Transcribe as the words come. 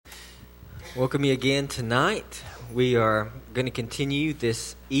Welcome you again tonight. We are going to continue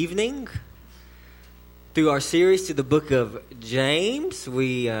this evening through our series to the book of James.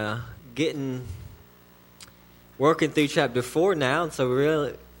 We working through chapter 4 now, and so we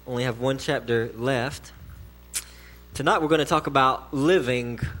really only have one chapter left. Tonight we're going to talk about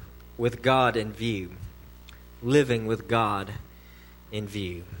living with God in view. Living with God in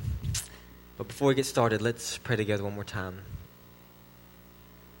view. But before we get started, let's pray together one more time.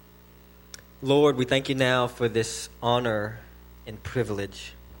 Lord, we thank you now for this honor and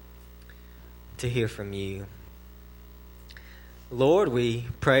privilege to hear from you. Lord, we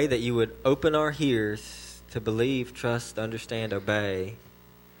pray that you would open our ears to believe, trust, understand, obey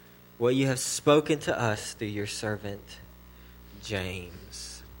what you have spoken to us through your servant,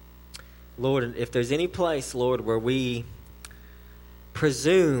 James. Lord, if there's any place, Lord, where we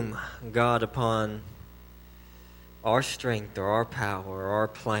presume, God, upon our strength or our power or our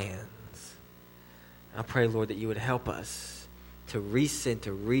plans, I pray, Lord, that you would help us to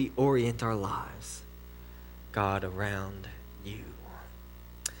recenter, reorient our lives, God, around you.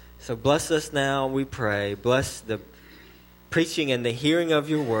 So bless us now, we pray. Bless the preaching and the hearing of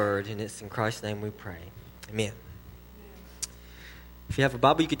your word, and it's in Christ's name we pray. Amen. If you have a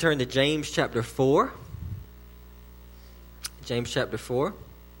Bible, you can turn to James chapter 4. James chapter 4.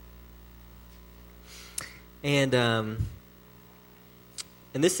 And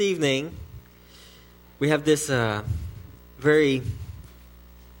this evening, we have this very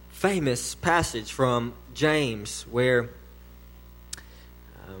famous passage from James where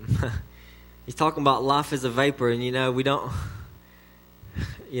he's talking about life as a vapor, and we don't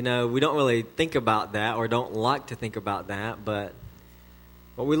really think about that or don't like to think about that, but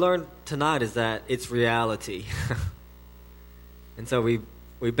what we learned tonight is that it's reality. And so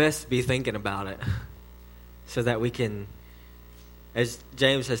we best be thinking about it so that we can, as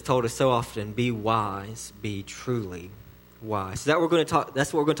James has told us so often, be wise, be truly wise. So that's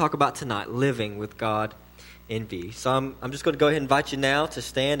what we're going to talk about tonight, living with God in view. So I'm just going to go ahead and invite you now to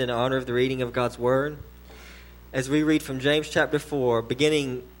stand in honor of the reading of God's Word as we read from James chapter 4,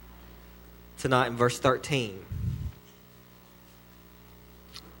 beginning tonight in verse 13.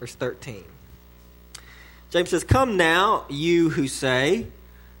 Verse 13. James says, "Come now, you who say,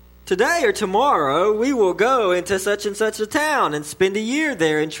 'Today or tomorrow we will go into such and such a town and spend a year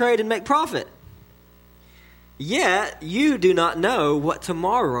there and trade and make profit. Yet you do not know what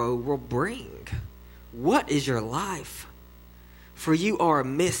tomorrow will bring. What is your life? For you are a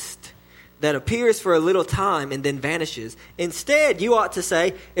mist that appears for a little time and then vanishes. Instead, you ought to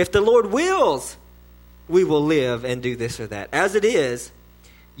say, if the Lord wills, we will live and do this or that. As it is,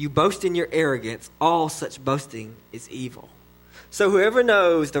 you boast in your arrogance. All such boasting is evil. So whoever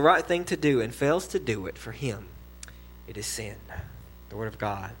knows the right thing to do and fails to do it, for him it is sin.'" The word of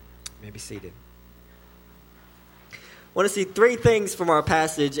God. You may be seated. I want to see three things from our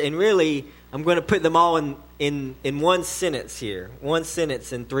passage, and really I'm going to put them all in one sentence here. One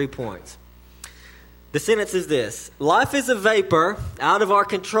sentence in 3 points. The sentence is this: life is a vapor out of our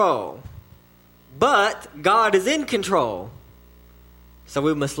control, but God is in control, so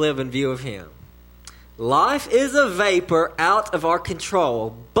we must live in view of him. Life is a vapor out of our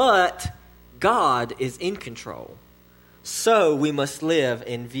control, but God is in control. So we must live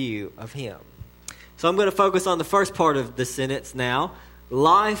in view of him. So I'm going to focus on the first part of the sentence now.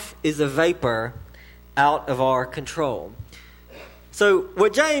 Life is a vapor out of our control. So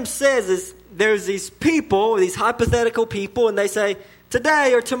what James says is there's these people, these hypothetical people, and they say,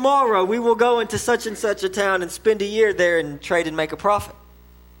 today or tomorrow we will go into such and such a town and spend a year there and trade and make a profit.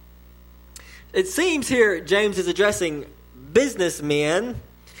 It seems here James is addressing businessmen,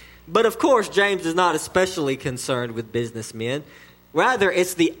 but of course James is not especially concerned with businessmen. Rather,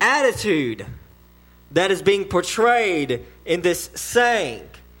 it's the attitude that is being portrayed in this saying.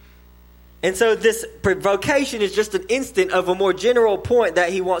 And so this provocation is just an instant of a more general point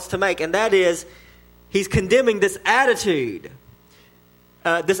that he wants to make, and that is he's condemning this attitude.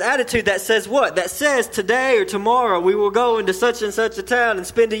 This attitude that says what? That says today or tomorrow we will go into such and such a town and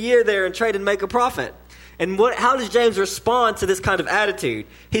spend a year there and trade and make a profit. And how does James respond to this kind of attitude?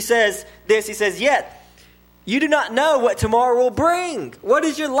 He says this, he says, yet you do not know what tomorrow will bring. What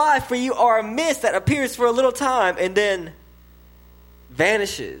is your life? For you are a mist that appears for a little time and then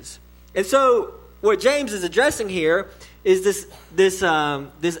vanishes. And so what James is addressing here is this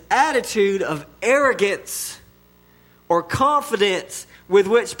attitude of arrogance or confidence with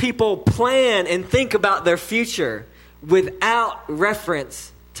which people plan and think about their future without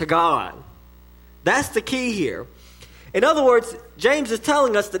reference to God. That's the key here. In other words, James is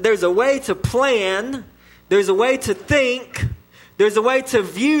telling us that there's a way to plan, there's a way to think, there's a way to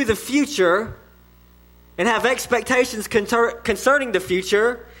view the future and have expectations concerning the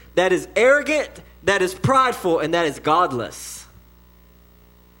future that is arrogant, that is prideful, and that is godless.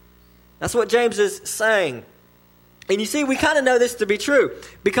 That's what James is saying. And you see, we kind of know this to be true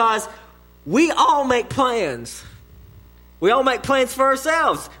because we all make plans. We all make plans for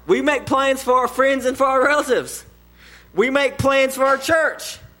ourselves. We make plans for our friends and for our relatives. We make plans for our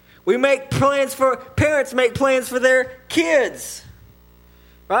church. We make plans for, parents make plans for their kids.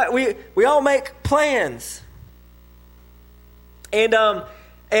 Right? We all make plans. And the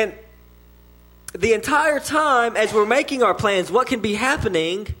entire time as we're making our plans, what can be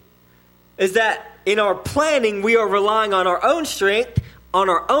happening is that in our planning, we are relying on our own strength, on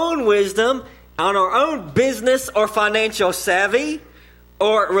our own wisdom, on our own business or financial savvy,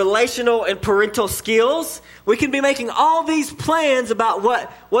 or relational and parental skills. We can be making all these plans about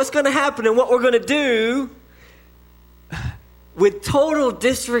what's going to happen and what we're going to do with total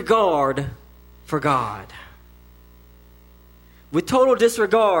disregard for God. With total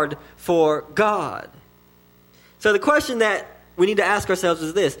disregard for God. So the question that we need to ask ourselves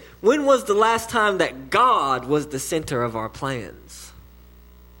is this: when was the last time that God was the center of our plans?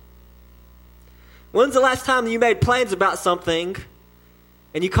 When's the last time you made plans about something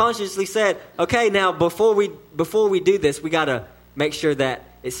and you consciously said, okay, now before we do this, we got to make sure that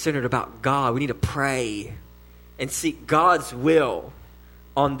it's centered about God. We need to pray and seek God's will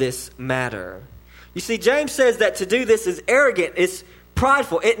on this matter. You see, James says that to do this is arrogant, it's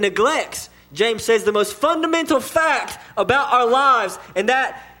prideful, it neglects, James says, the most fundamental fact about our lives, and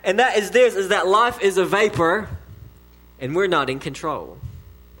that is this, is that life is a vapor, and we're not in control.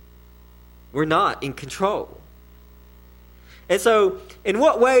 We're not in control. And so, in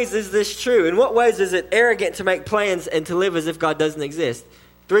what ways is this true? In what ways is it arrogant to make plans and to live as if God doesn't exist?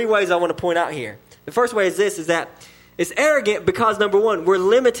 3 ways I want to point out here. The first way is this, is that it's arrogant because, number one, we're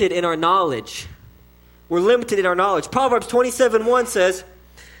limited in our knowledge. We're limited in our knowledge. Proverbs 27:1 says,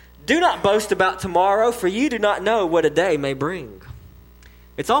 "Do not boast about tomorrow, for you do not know what a day may bring."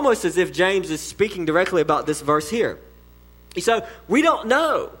 It's almost as if James is speaking directly about this verse here. So we don't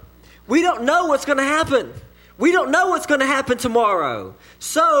know. We don't know what's going to happen. We don't know what's going to happen tomorrow.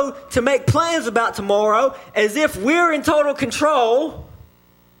 So to make plans about tomorrow as if we're in total control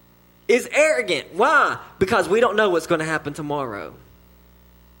is arrogant. Why? Because we don't know what's going to happen tomorrow.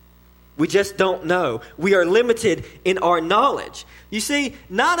 We just don't know. We are limited in our knowledge. You see,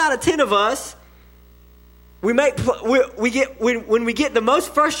 9 out of 10 of us, when we get the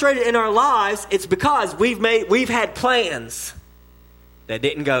most frustrated in our lives, it's because we've had plans that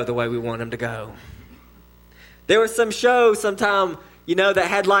didn't go the way we want them to go. There was some show sometime, that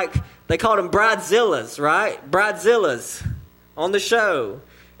had they called them bridezillas, right? Bridezillas on the show.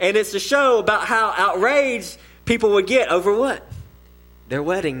 And it's a show about how outraged people would get over what? Their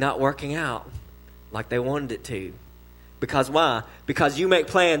wedding not working out like they wanted it to. Because why? Because you make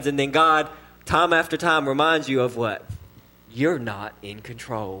plans and then God, time after time, reminds you of what? You're not in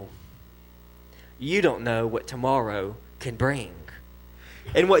control. You don't know what tomorrow can bring.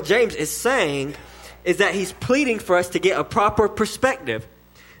 And what James is saying is that he's pleading for us to get a proper perspective.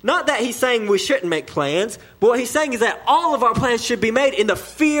 Not that he's saying we shouldn't make plans, but what he's saying is that all of our plans should be made in the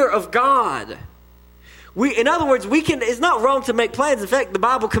fear of God. In other words, it's not wrong to make plans. In fact, the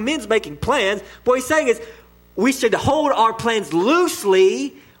Bible commends making plans. What he's saying is we should hold our plans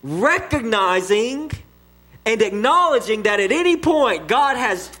loosely, recognizing and acknowledging that at any point God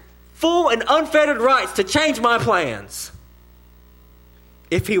has full and unfettered rights to change my plans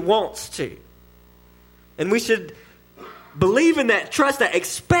if he wants to. And we should believe in that, trust that,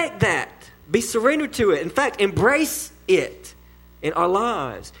 expect that, be surrendered to it. In fact, embrace it in our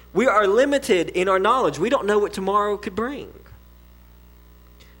lives. We are limited in our knowledge. We don't know what tomorrow could bring.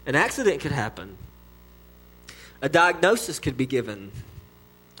 An accident could happen. A diagnosis could be given.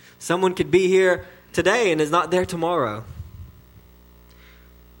 Someone could be here today and is not there tomorrow.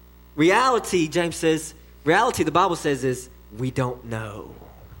 Reality, the Bible says, is we don't know.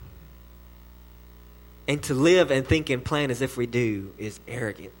 And to live and think and plan as if we do is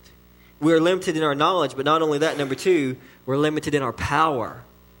arrogant. We are limited in our knowledge, but not only that, number 2, we're limited in our power.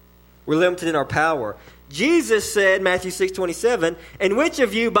 We're limited in our power. Jesus said, Matthew 6:27, "And which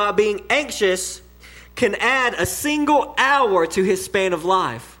of you, by being anxious, can add a single hour to his span of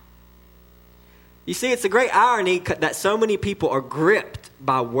life?" You see, it's a great irony that so many people are gripped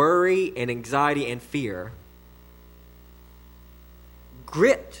by worry and anxiety and fear.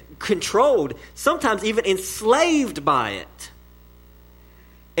 Gripped, controlled, sometimes even enslaved by it.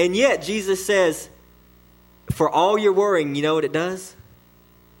 And yet Jesus says, for all your worrying, you know what it does?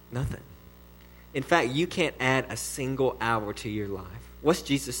 Nothing. In fact, you can't add a single hour to your life. What's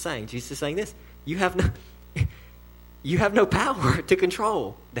Jesus saying? Jesus is saying this. You have no power to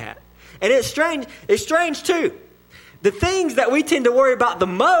control that. And it's strange too. The things that we tend to worry about the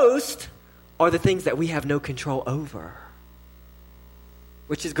most are the things that we have no control over.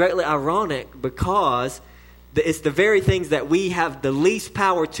 Which is greatly ironic because it's the very things that we have the least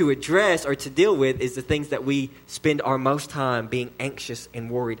power to address or to deal with is the things that we spend our most time being anxious and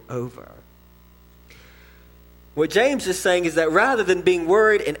worried over. What James is saying is that rather than being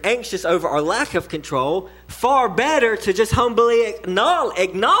worried and anxious over our lack of control, far better to just humbly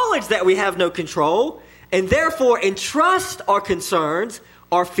acknowledge that we have no control and therefore entrust our concerns,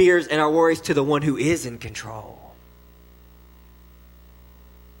 our fears, and our worries to the one who is in control.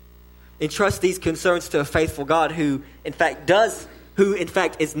 Entrust these concerns to a faithful God who in fact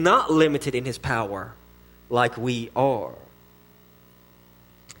is not limited in his power like we are.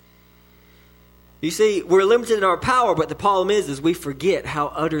 You see, we're limited in our power, but the problem is we forget how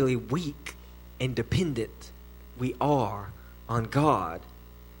utterly weak and dependent we are on God.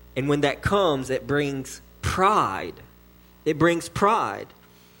 And when that comes, it brings pride. It brings pride.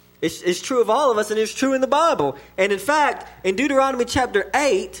 It's true of all of us, and it's true in the Bible. And in fact, in Deuteronomy chapter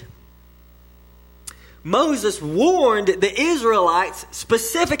 8, Moses warned the Israelites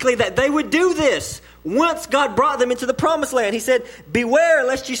specifically that they would do this once God brought them into the promised land. He said, "Beware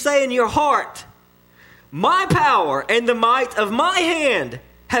lest you say in your heart, 'My power and the might of my hand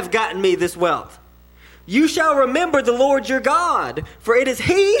have gotten me this wealth.' You shall remember the Lord your God, for it is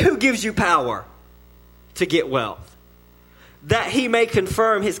he who gives you power to get wealth, that he may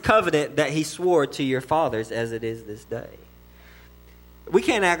confirm his covenant that he swore to your fathers as it is this day." We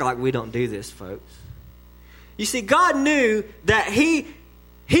can't act like we don't do this, folks. You see, God knew that He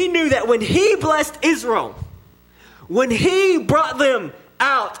knew that when He blessed Israel, when He brought them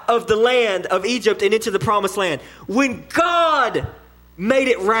out of the land of Egypt and into the promised land, when God made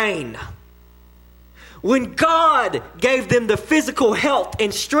it rain, when God gave them the physical health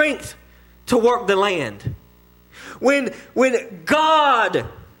and strength to work the land, when God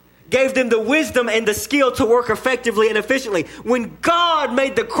gave them the wisdom and the skill to work effectively and efficiently, when God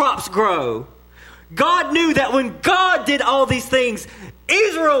made the crops grow, God knew that when God did all these things,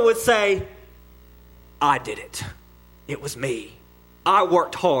 Israel would say, "I did it. It was me. I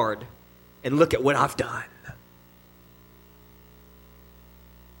worked hard, and look at what I've done."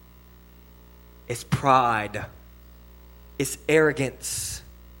 It's pride. It's arrogance.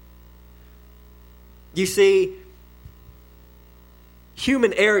 You see,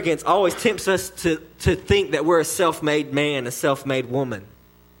 human arrogance always tempts us to think that we're a self-made man, a self-made woman.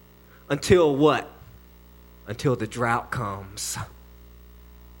 Until what? Until the drought comes.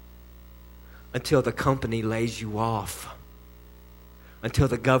 Until the company lays you off. Until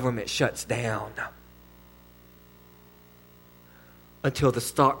the government shuts down. Until the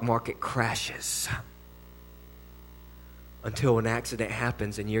stock market crashes. Until an accident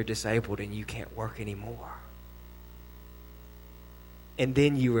happens and you're disabled and you can't work anymore. And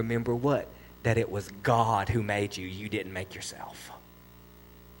then you remember what? That it was God who made you. You didn't make yourself.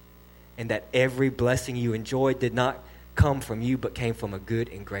 And that every blessing you enjoyed did not come from you, but came from a good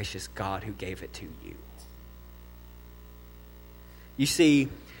and gracious God who gave it to you. You see,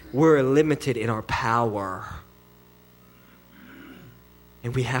 we're limited in our power.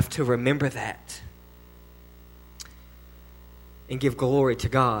 And we have to remember that. And give glory to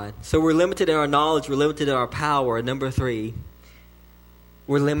God. So we're limited in our knowledge, we're limited in our power. And number 3,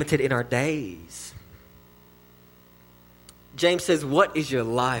 we're limited in our days. James says, "What is your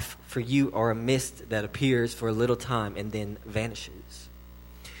life? For you are a mist that appears for a little time and then vanishes."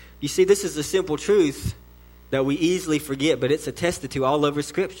 You see, this is a simple truth that we easily forget, but it's attested to all over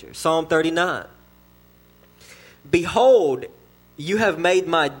Scripture. Psalm 39. "Behold, you have made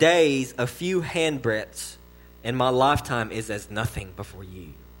my days a few handbreadths, and my lifetime is as nothing before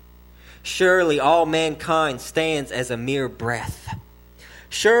you. Surely all mankind stands as a mere breath.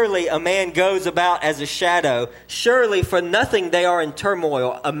 Surely a man goes about as a shadow. Surely for nothing they are in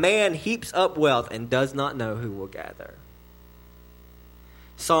turmoil. A man heaps up wealth and does not know who will gather."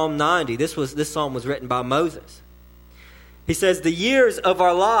 Psalm 90, this psalm was written by Moses. He says, "The years of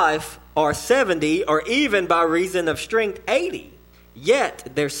our life are 70, or even by reason of strength 80.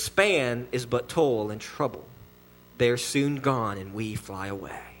 Yet their span is but toil and trouble. They are soon gone and we fly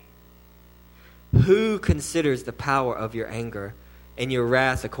away. Who considers the power of your anger and your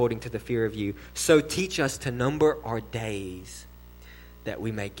wrath according to the fear of you? So teach us to number our days, that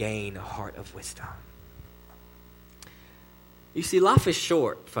we may gain a heart of wisdom." You see, life is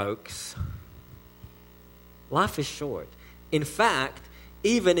short, folks. Life is short. In fact,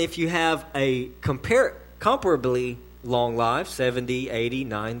 even if you have a comparably long life, 70, 80,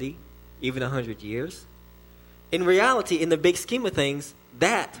 90, even 100 years, in reality, in the big scheme of things,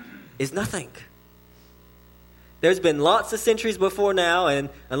 that is nothing. There's been lots of centuries before now, and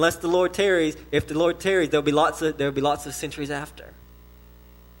unless the Lord tarries, if the Lord tarries, there'll be lots of centuries after.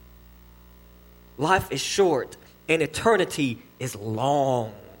 Life is short, and eternity is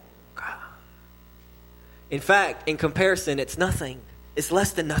long. In fact, in comparison, it's nothing. It's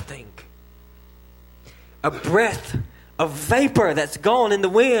less than nothing. A breath, a vapor that's gone in the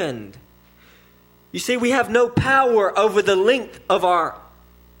wind. You see, we have no power over the length of our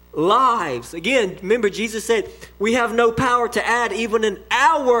lives. Again, remember Jesus said, we have no power to add even an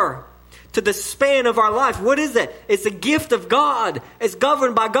hour to the span of our life. What is it? It's a gift of God. It's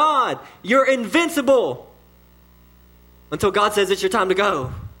governed by God. You're invincible until God says it's your time to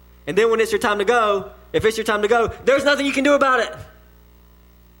go. And then when it's your time to go, if it's your time to go, there's nothing you can do about it.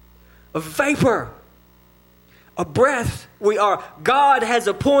 A vapor, a breath we are. God has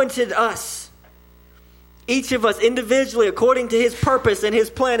appointed us, each of us individually, according to his purpose and his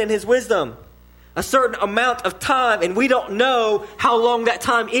plan and his wisdom, a certain amount of time, and we don't know how long that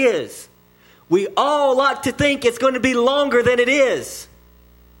time is. We all like to think it's going to be longer than it is.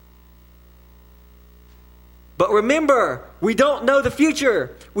 But remember, we don't know the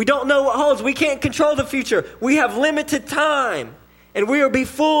future. We don't know what holds. We can't control the future. We have limited time, and we will be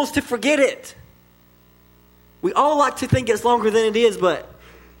fools to forget it. We all like to think it's longer than it is, but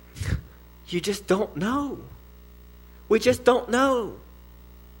you just don't know. We just don't know.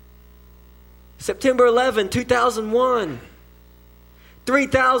 September 11, 2001.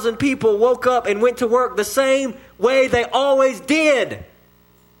 3,000 people woke up and went to work the same way they always did.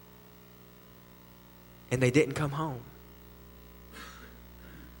 And they didn't come home.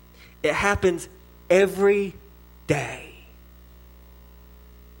 It happens every day.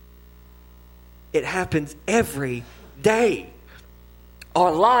 It happens every day.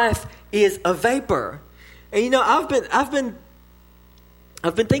 Our life is a vapor. And you know, I've been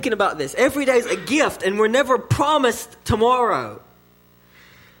thinking about this. Every day is a gift, and we're never promised tomorrow.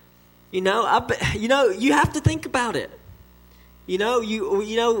 You know, you have to think about it. You know,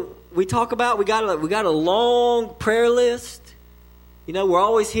 we talk about we got a long prayer list. You know, we're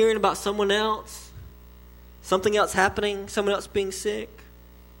always hearing about someone else, something else happening, someone else being sick.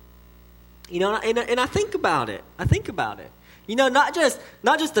 You know, and I think about it. You know, not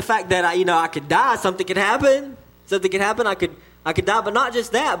just the fact that I could die. Something could happen. I could die, but not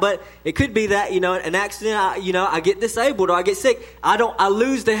just that. But it could be that an accident. I get disabled or I get sick. I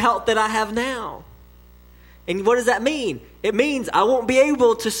lose the health that I have now. And what does that mean? It means I won't be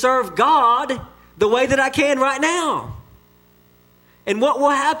able to serve God the way that I can right now. And what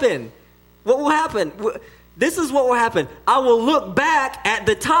will happen? This is what will happen. I will look back at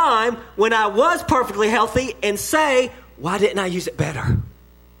the time when I was perfectly healthy and say, why didn't I use it better?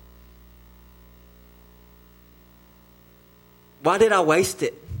 Why did I waste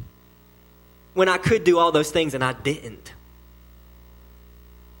it when I could do all those things and I didn't?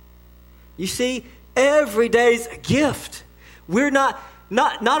 You see, every day's a gift. We're not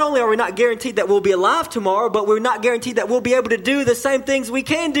only are we not guaranteed that we'll be alive tomorrow, but we're not guaranteed that we'll be able to do the same things we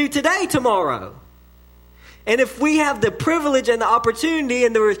can do today tomorrow. And if we have the privilege and the opportunity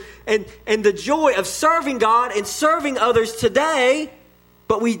and the joy of serving God and serving others today,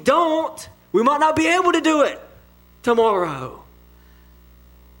 but we might not be able to do it tomorrow.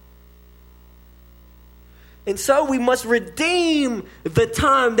 And so we must redeem the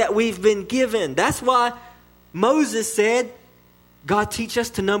time that we've been given. That's why Moses said, God, teach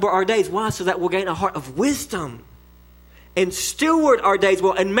us to number our days. Why? So that we'll gain a heart of wisdom and steward our days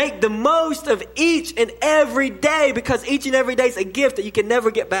well and make the most of each and every day, because each and every day is a gift that you can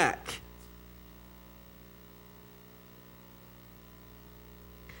never get back.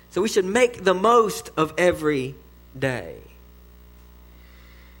 So we should make the most of every day.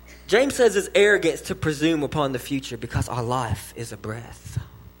 James says it's arrogance to presume upon the future because our life is a breath.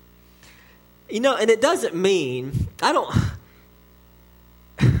 And it doesn't mean, I don't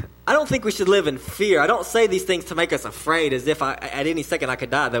think we should live in fear. I don't say these things to make us afraid as if at any second I could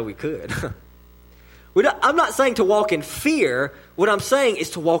die, though we could. I'm not saying to walk in fear. What I'm saying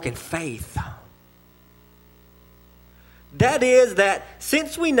is to walk in faith. That is that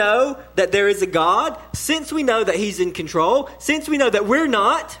since we know that there is a God, since we know that He's in control, since we know that we're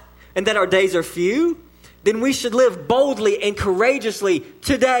not, and that our days are few, then we should live boldly and courageously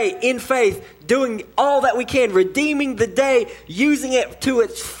today in faith, doing all that we can, redeeming the day, using it to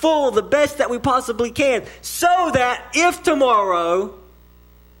its full, the best that we possibly can, so that if tomorrow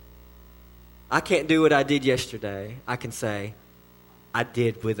I can't do what I did yesterday, I can say, I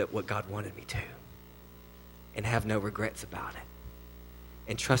did with it what God wanted me to. And have no regrets about it.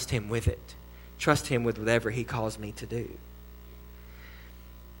 And trust him with it. Trust him with whatever he calls me to do.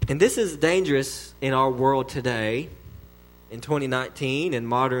 And this is dangerous in our world today, in 2019, in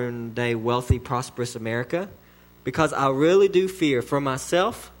modern day wealthy, prosperous America, because I really do fear for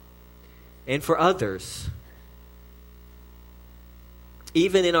myself and for others,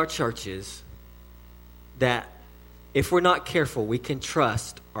 even in our churches, that if we're not careful, we can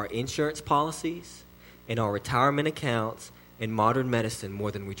trust our insurance policies and our retirement accounts and modern medicine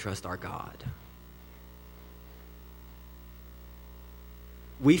more than we trust our God.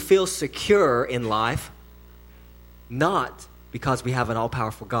 We feel secure in life, not because we have an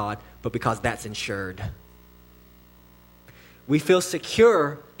all-powerful God, but because that's insured. We feel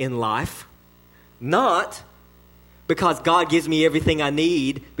secure in life, not because God gives me everything I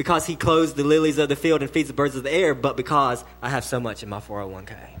need, because he clothes the lilies of the field and feeds the birds of the air, but because I have so much in my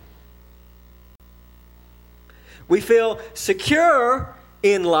 401k. We feel secure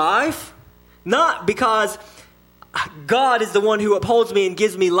in life, not because God is the one who upholds me and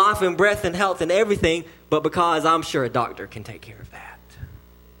gives me life and breath and health and everything, but because I'm sure a doctor can take care of that.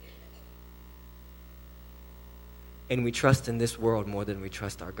 And we trust in this world more than we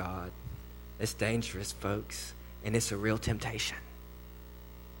trust our God. It's dangerous, folks, and it's a real temptation.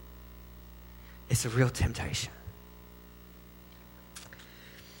 It's a real temptation.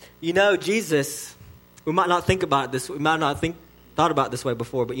 You know, Jesus, we might not think about this, thought about it this way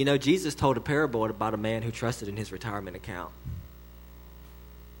before, but you know, Jesus told a parable about a man who trusted in his retirement account.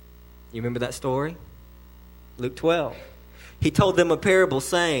 You remember that story? Luke 12. He told them a parable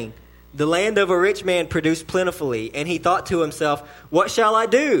saying, the land of a rich man produced plentifully, and he thought to himself, what shall I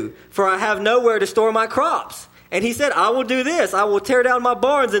do? For I have nowhere to store my crops. And he said, I will do this. I will tear down my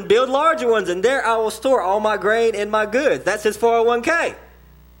barns and build larger ones, and there I will store all my grain and my goods. That's his 401k.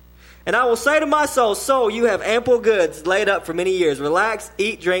 And I will say to my soul, soul, you have ample goods laid up for many years. Relax,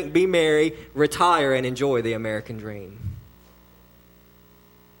 eat, drink, be merry, retire, and enjoy the American dream.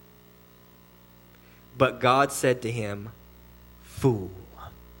 But God said to him, fool,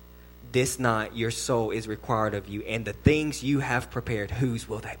 this night your soul is required of you, and the things you have prepared, whose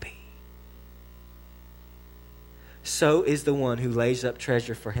will they be? So is the one who lays up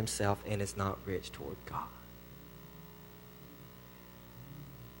treasure for himself and is not rich toward God.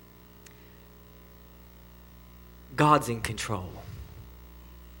 God's in control.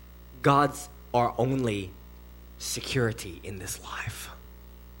 God's our only security in this life.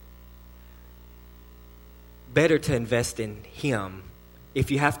 Better to invest in him.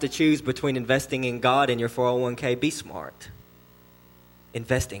 If you have to choose between investing in God and your 401k, be smart.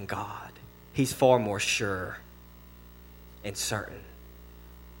 Invest in God. He's far more sure and certain.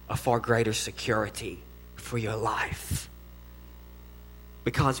 A far greater security for your life.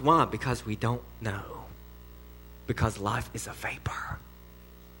 Because why? Because we don't know. Because life is a vapor.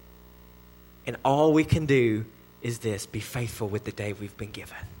 And all we can do is this, be faithful with the day we've been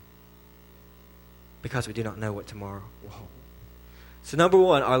given. Because we do not know what tomorrow will hold. So number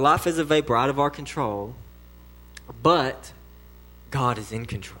one, our life is a vapor out of our control, but God is in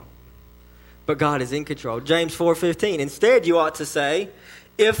control. But God is in control. James 4:15, instead you ought to say,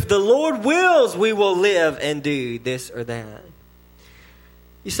 if the Lord wills, we will live and do this or that.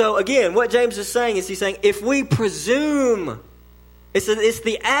 So again, what James is saying is he's saying, if we presume, it's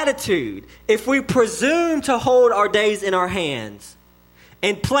the attitude, if we presume to hold our days in our hands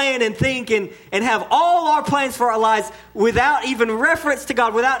and plan and think and have all our plans for our lives without even reference to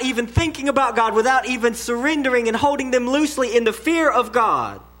God, without even thinking about God, without even surrendering and holding them loosely in the fear of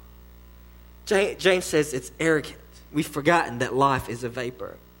God, James says it's arrogant. We've forgotten that life is a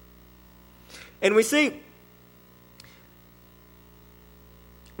vapor. And we see,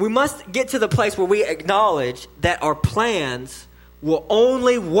 we must get to the place where we acknowledge that our plans will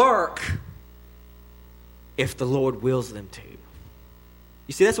only work if the Lord wills them to.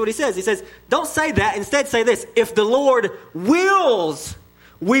 You see, that's what he says. He says, don't say that. Instead, say this. If the Lord wills,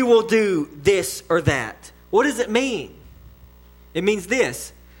 we will do this or that. What does it mean? It means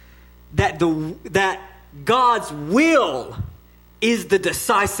this, that God's will is the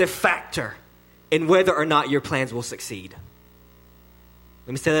decisive factor in whether or not your plans will succeed.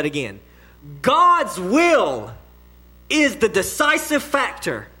 Let me say that again. God's will is the decisive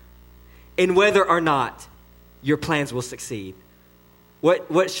factor in whether or not your plans will succeed.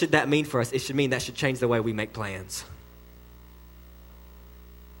 What should that mean for us? It should mean that should change the way we make plans.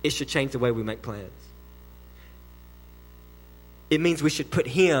 It should change the way we make plans. It means we should put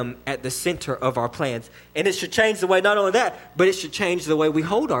him at the center of our plans. And it should change the way, not only that, but it should change the way we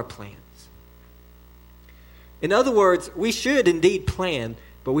hold our plans. In other words, we should indeed plan,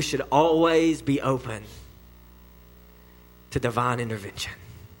 but we should always be open to divine intervention,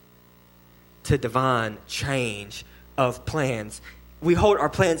 to divine change of plans. We hold our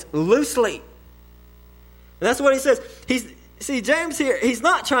plans loosely. And that's what he says. James here, he's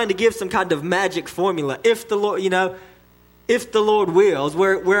not trying to give some kind of magic formula. If the Lord, if the Lord wills,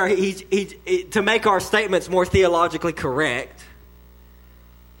 where he to make our statements more theologically correct.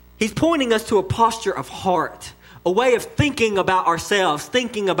 He's pointing us to a posture of heart, a way of thinking about ourselves,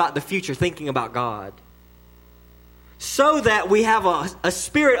 thinking about the future, thinking about God. So that we have a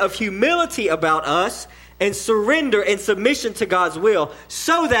spirit of humility about us and surrender and submission to God's will,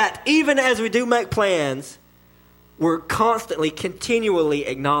 so that even as we do make plans, we're constantly, continually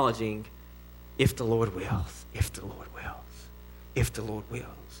acknowledging, if the Lord wills, if the Lord wills, if the Lord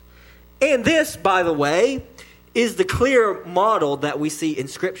wills. And this, by the way, is the clear model that we see in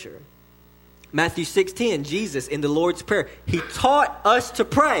Scripture. Matthew 6:10, Jesus in the Lord's Prayer, he taught us to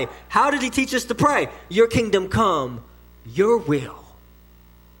pray. How did he teach us to pray? Your kingdom come, your will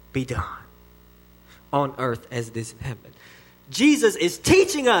be done on earth as it is in heaven. Jesus is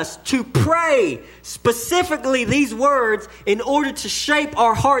teaching us to pray specifically these words in order to shape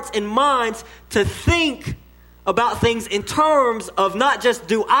our hearts and minds to think about things in terms of not just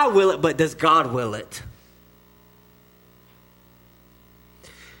do I will it, but does God will it?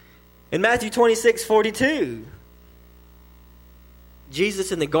 In Matthew 26:42,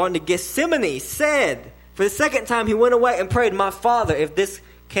 Jesus in the Garden of Gethsemane said, for the second time he went away and prayed, my Father, if this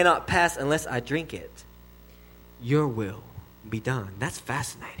cannot pass unless I drink it, your will be done. That's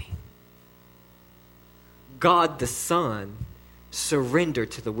fascinating. God the Son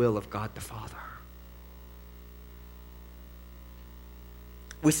surrendered to the will of God the Father.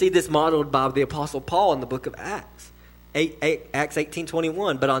 We see this modeled by the Apostle Paul in the book of Acts. Acts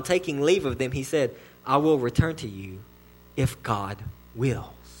 18:21. But on taking leave of them, he said, I will return to you if God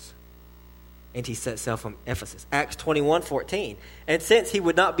wills. And he set sail from Ephesus. Acts 21:14. And since he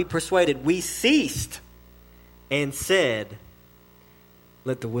would not be persuaded, we ceased and said,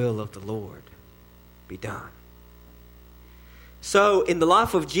 let the will of the Lord be done. So in the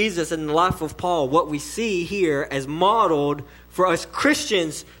life of Jesus and in the life of Paul, what we see here as modeled for us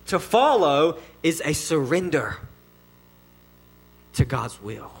Christians to follow is a surrender to God's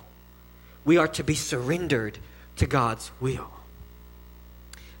will. We are to be surrendered to God's will.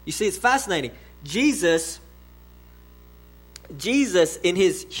 You see, it's fascinating. Jesus in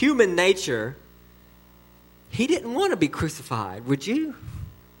his human nature, he didn't want to be crucified, would you?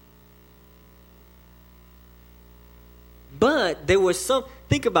 But there was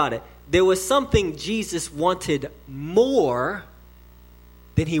think about it. There was something Jesus wanted more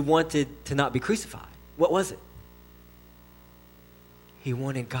than he wanted to not be crucified. What was it? He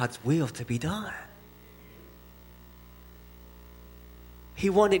wanted God's will to be done. He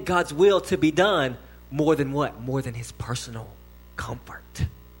wanted God's will to be done more than what? More than his personal comfort.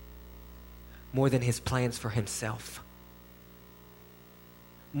 More than his plans for himself.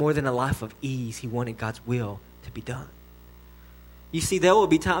 More than a life of ease, he wanted God's will to be done. You see, there will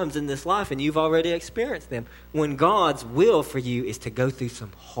be times in this life, and you've already experienced them, when God's will for you is to go through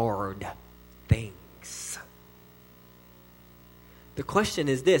some hard things. The question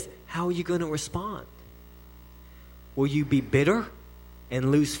is this: how are you going to respond? Will you be bitter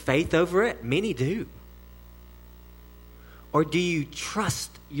and lose faith over it? Many do. Or do you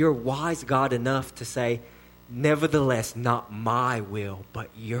trust your wise God enough to say, nevertheless, not my will, but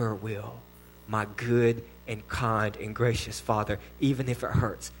your will, my good and kind and gracious Father, even if it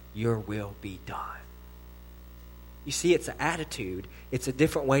hurts, your will be done. You see, it's an attitude. It's a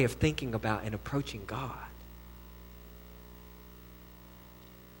different way of thinking about and approaching God.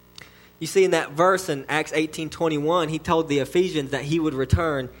 You see, in that verse in Acts 18:21, he told the Ephesians that he would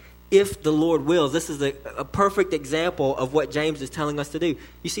return if the Lord wills. This is a perfect example of what James is telling us to do.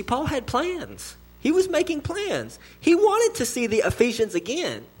 You see, Paul had plans. He was making plans. He wanted to see the Ephesians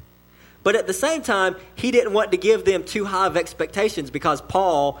again. But at the same time, he didn't want to give them too high of expectations, because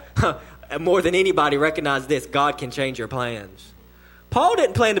Paul, more than anybody, recognized this: God can change your plans. Paul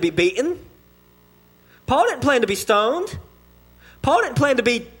didn't plan to be beaten. Paul didn't plan to be stoned. Paul didn't plan to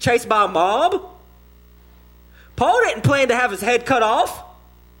be chased by a mob. Paul didn't plan to have his head cut off.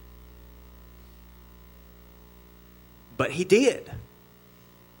 But he did.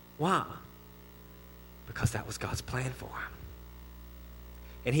 Why? Because that was God's plan for him.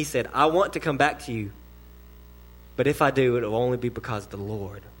 And he said, I want to come back to you, but if I do, it will only be because the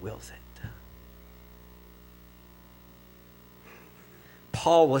Lord wills it.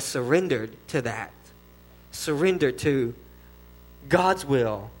 Paul was surrendered to that. Surrendered to God's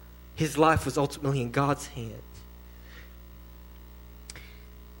will. His life was ultimately in God's hands.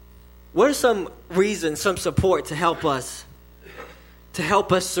 What are some reasons, some support to help us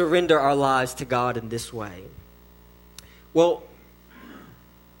surrender our lives to God in this way? Well,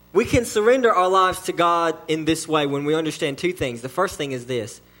 we can surrender our lives to God in this way when we understand two things. The first thing is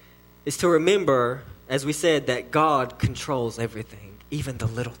this, is to remember, as we said, that God controls everything, even the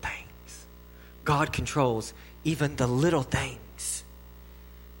little things. God controls even the little things.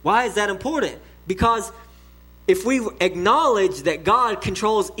 Why is that important? Because if we acknowledge that God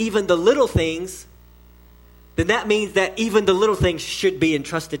controls even the little things, then that means that even the little things should be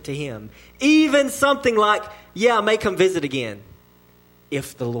entrusted to Him. Even something like, I may come visit again,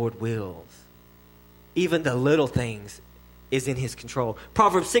 if the Lord wills. Even the little things is in His control.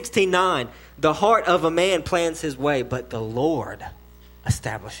 Proverbs 16:9, the heart of a man plans his way, but the Lord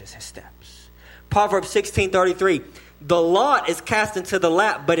establishes his steps. Proverbs 16:33, the lot is cast into the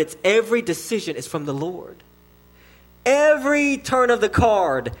lap, but its every decision is from the Lord. Every turn of the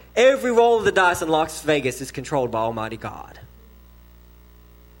card, every roll of the dice in Las Vegas is controlled by Almighty God.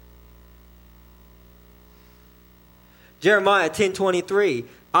 Jeremiah 10:23,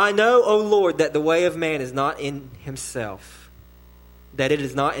 I know, O Lord, that the way of man is not in himself, that it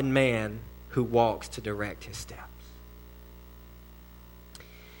is not in man who walks to direct his steps.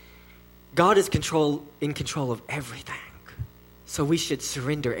 God is in control of everything, so we should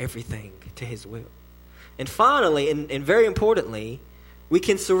surrender everything to His will. And finally, and very importantly, we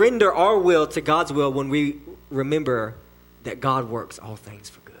can surrender our will to God's will when we remember that God works all things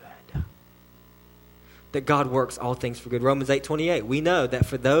for good. That God works all things for good. Romans 8:28, we know that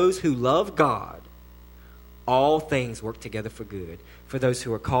for those who love God, all things work together for good, for those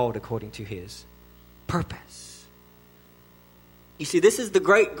who are called according to His purpose. You see, this is the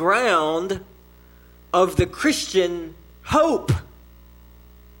great ground of the Christian hope.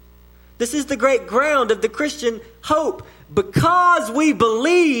 This is the great ground of the Christian hope. Because we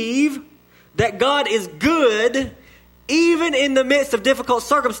believe that God is good, even in the midst of difficult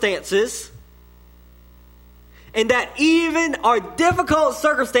circumstances, and that even our difficult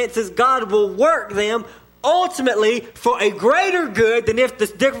circumstances, God will work them ultimately for a greater good than if the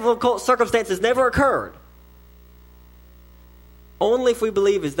difficult circumstances never occurred. Only if we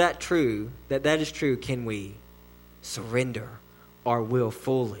believe that is true, can we surrender our will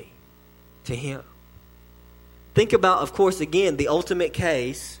fully to Him. Think about, of course, again, the ultimate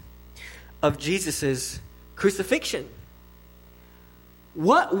case of Jesus' crucifixion.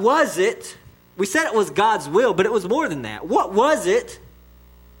 What was it? We said it was God's will, but it was more than that. What was it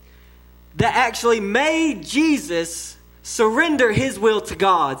that actually made Jesus surrender His will to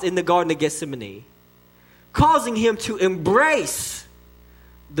God's in the Garden of Gethsemane, causing Him to embrace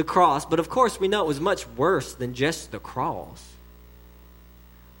the cross? But of course, we know it was much worse than just the cross.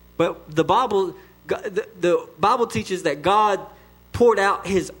 But the Bible teaches that God poured out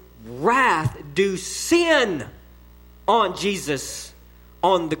His wrath due sin on Jesus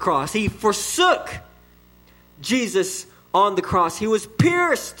on the cross. He forsook Jesus on the cross. He was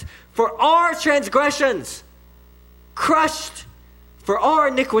pierced for our transgressions, crushed for our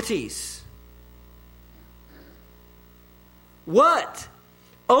iniquities. What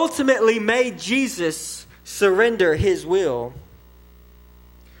ultimately made Jesus surrender His will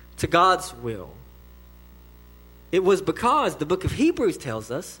to God's will? It was because, the book of Hebrews tells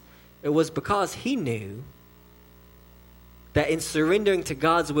us, it was because He knew that in surrendering to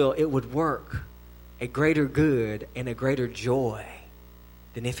God's will, it would work a greater good and a greater joy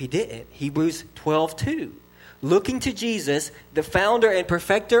than if He didn't. Hebrews 12:2. Looking to Jesus, the founder and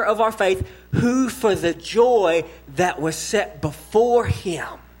perfecter of our faith, who for the joy that was set before Him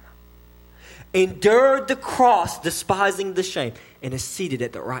endured the cross, despising the shame, and is seated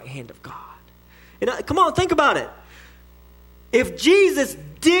at the right hand of God. And come on, think about it. If Jesus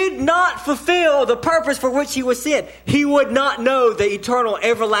did not fulfill the purpose for which He was sent, He would not know the eternal,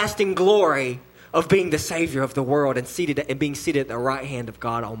 everlasting glory of being the Savior of the world and being seated at the right hand of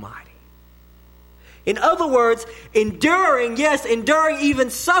God Almighty. In other words, enduring even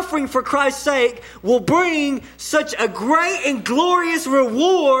suffering for Christ's sake will bring such a great and glorious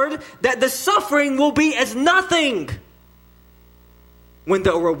reward that the suffering will be as nothing when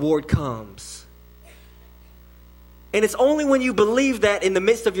the reward comes. And it's only when you believe that in the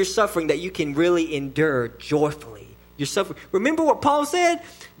midst of your suffering that you can really endure joyfully your suffering. Remember what Paul said?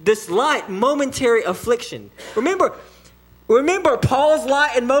 This light, momentary affliction. Remember Paul's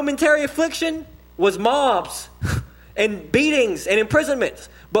light and momentary affliction was mobs and beatings and imprisonments.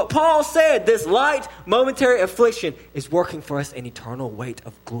 But Paul said this light, momentary affliction is working for us an eternal weight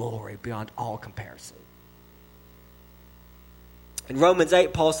of glory beyond all comparison. In Romans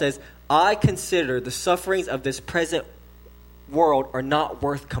 8, Paul says, I consider the sufferings of this present world are not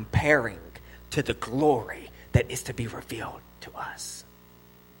worth comparing to the glory that is to be revealed to us.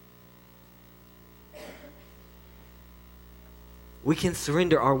 We can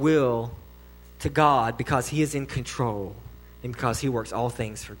surrender our will to God because he is in control and because he works all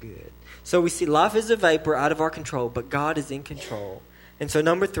things for good. So we see life is a vapor out of our control, but God is in control. And so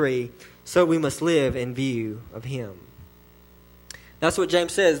number 3, so we must live in view of him. That's what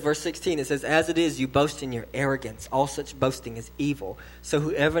James says, verse 16. It says, as it is, you boast in your arrogance. All such boasting is evil. So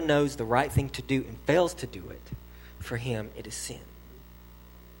whoever knows the right thing to do and fails to do it, for him it is sin.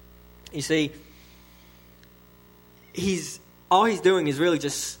 You see, all he's doing is really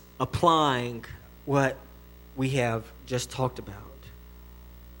just applying what we have just talked about.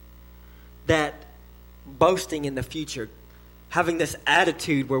 That boasting in the future, having this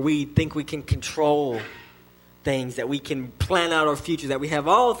attitude where we think we can control things, that we can plan out our future, that we have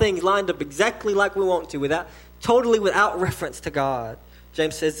all things lined up exactly like we want to, totally without reference to God.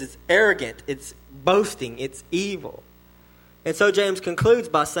 James says it's arrogant, it's boasting, it's evil. And so James concludes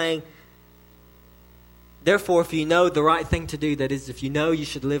by saying, therefore, if you know the right thing to do, that is, if you know you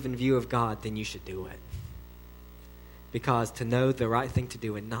should live in view of God, then you should do it. Because to know the right thing to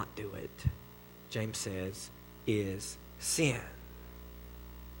do and not do it, James says, is sin.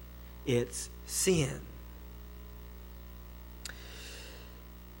 It's sin.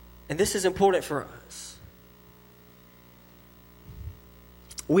 And this is important for us.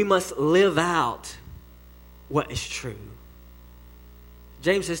 We must live out what is true.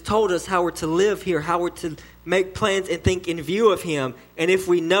 James has told us how we're to live here, how we're to make plans and think in view of him. And if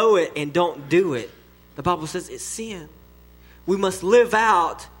we know it and don't do it, the Bible says it's sin. We must live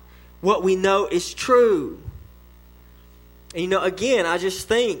out what we know is true. And again, I just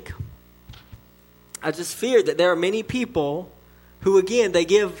fear that there are many people who, again, they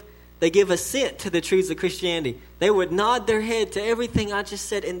give assent to the truths of Christianity. They would nod their head to everything I just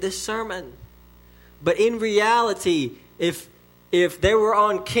said in this sermon. But in reality, if they were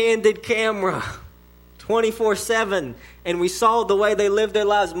on candid camera 24/7 and we saw the way they live their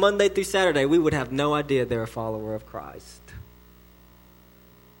lives Monday through Saturday, we would have no idea they're a follower of Christ.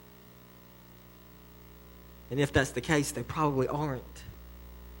 And if that's the case, they probably aren't.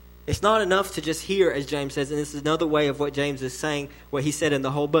 It's not enough to just hear, as James says, and this is another way of what James is saying, what he said in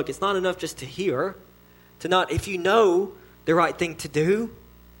the whole book. It's not enough just to hear, if you know the right thing to do,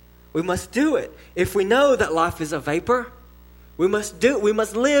 we must do it. If we know that life is a vapor, we must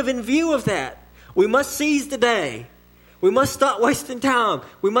live in view of that. We must seize the day. We must stop wasting time.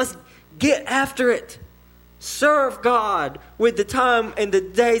 We must get after it. Serve God with the time and the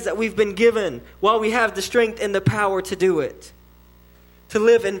days that we've been given while we have the strength and the power to do it. To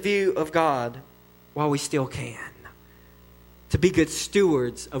live in view of God while we still can. To be good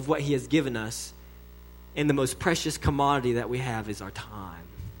stewards of what he has given us. And the most precious commodity that we have is our time.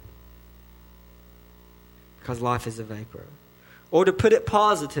 Because life is a vapor. Or to put it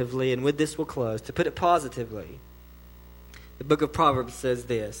positively, and with this we'll close, to put it positively, the book of Proverbs says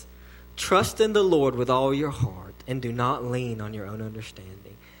this: trust in the Lord with all your heart and do not lean on your own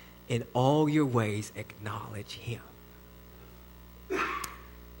understanding. In all your ways acknowledge him,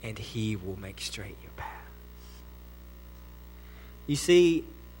 and he will make straight your paths. You see,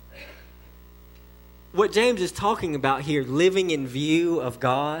 what James is talking about here, living in view of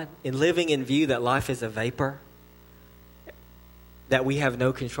God and living in view that life is a vapor, that we have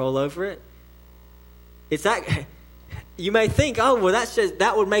no control over it. It's that you may think, oh, well,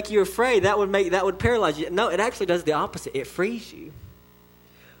 that would make you afraid. That would paralyze you. No, it actually does the opposite. It frees you.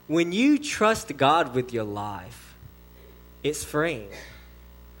 When you trust God with your life, it's freeing.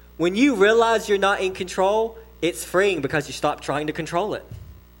 When you realize you're not in control, it's freeing because you stop trying to control it.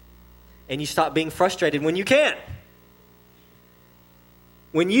 And you stop being frustrated when you can't.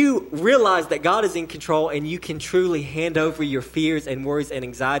 When you realize that God is in control and you can truly hand over your fears and worries and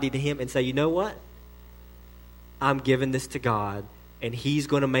anxiety to him and say, you know what? I'm giving this to God and he's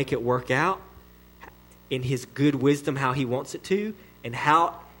going to make it work out in his good wisdom how he wants it to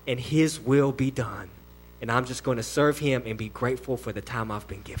and his will be done. And I'm just going to serve him and be grateful for the time I've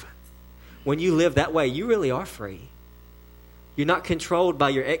been given. When you live that way, you really are free. You're not controlled by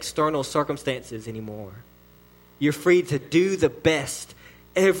your external circumstances anymore. You're free to do the best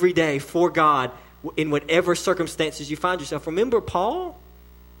every day for God in whatever circumstances you find yourself. Remember Paul?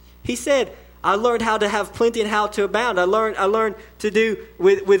 He said, I learned how to have plenty and how to abound. I learned to do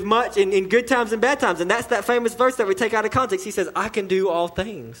with much in good times and bad times. And that's that famous verse that we take out of context. He says, I can do all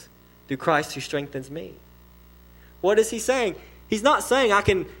things through Christ who strengthens me. What is he saying? He's not saying I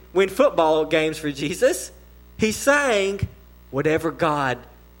can win football games for Jesus. He's saying whatever God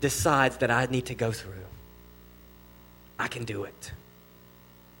decides that I need to go through, I can do it.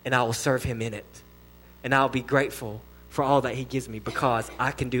 And I will serve him in it. And I'll be grateful for all that he gives me because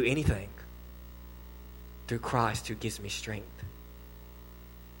I can do anything through Christ who gives me strength.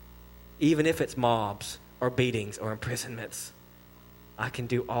 Even if it's mobs or beatings or imprisonments, I can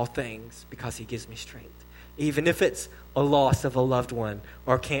do all things because he gives me strength. Even if it's a loss of a loved one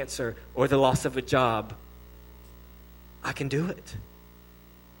or cancer or the loss of a job, I can do it.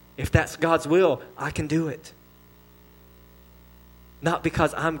 If that's God's will, I can do it. Not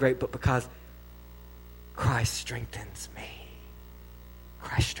because I'm great, but because Christ strengthens me.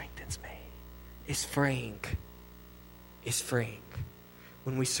 Christ strengthens me. It's freeing. It's freeing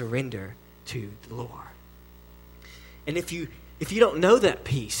when we surrender to the Lord. And if you don't know that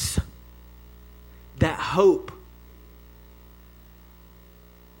peace, that hope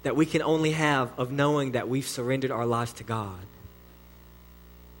that we can only have of knowing that we've surrendered our lives to God,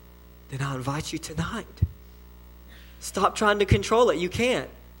 then I'll invite you tonight. Stop trying to control it. You can't.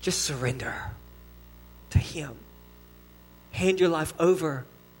 Just surrender to him. Hand your life over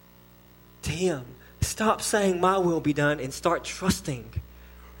to him. Stop saying my will be done and start trusting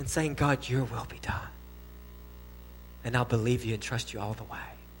and saying, God, your will be done. And I'll believe you and trust you all the way.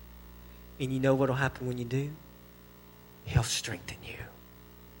 And you know what will happen when you do? He'll strengthen you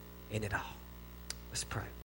in it all. Let's pray.